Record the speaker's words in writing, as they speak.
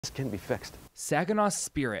This can be fixed. Saginaw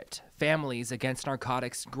Spirit, Families Against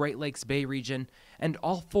Narcotics Great Lakes Bay Region, and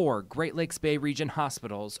all 4 Great Lakes Bay Region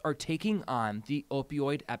hospitals are taking on the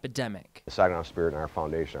opioid epidemic. The Saginaw Spirit and our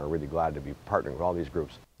foundation are really glad to be partnering with all these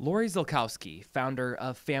groups. Lori Zilkowski, founder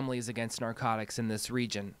of Families Against Narcotics in this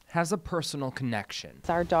region, has a personal connection. It's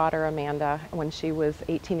our daughter Amanda, when she was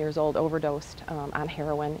 18 years old, overdosed on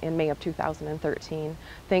heroin in May of 2013.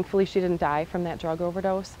 Thankfully, she didn't die from that drug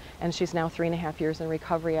overdose, and she's now 3.5 years in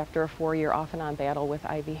recovery after a 4-year off-and-on battle with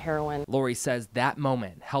IV heroin. Lori says that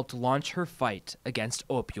moment helped launch her fight against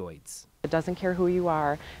opioids. It doesn't care who you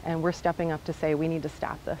are, and we're stepping up to say we need to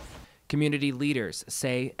stop this. Community leaders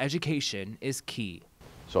say education is key.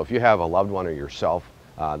 So if you have a loved one or yourself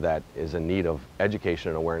that is in need of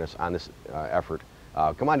education and awareness on this effort,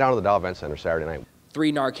 come on down to the Dow Event Center Saturday night.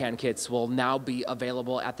 3 Narcan kits will now be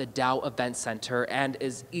available at the Dow Event Center and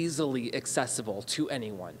is easily accessible to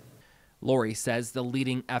anyone. Lori says the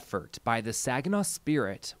leading effort by the Saginaw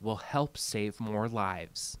Spirit will help save more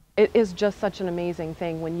lives. It is just such an amazing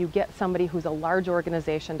thing when you get somebody who's a large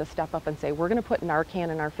organization to step up and say, we're going to put Narcan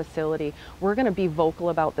in our facility, we're going to be vocal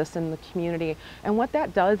about this in the community. And what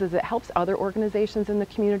that does is it helps other organizations in the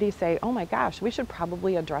community say, oh my gosh, we should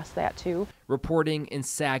probably address that too. Reporting in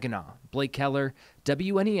Saginaw, Blake Keller,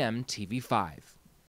 WNEM TV5.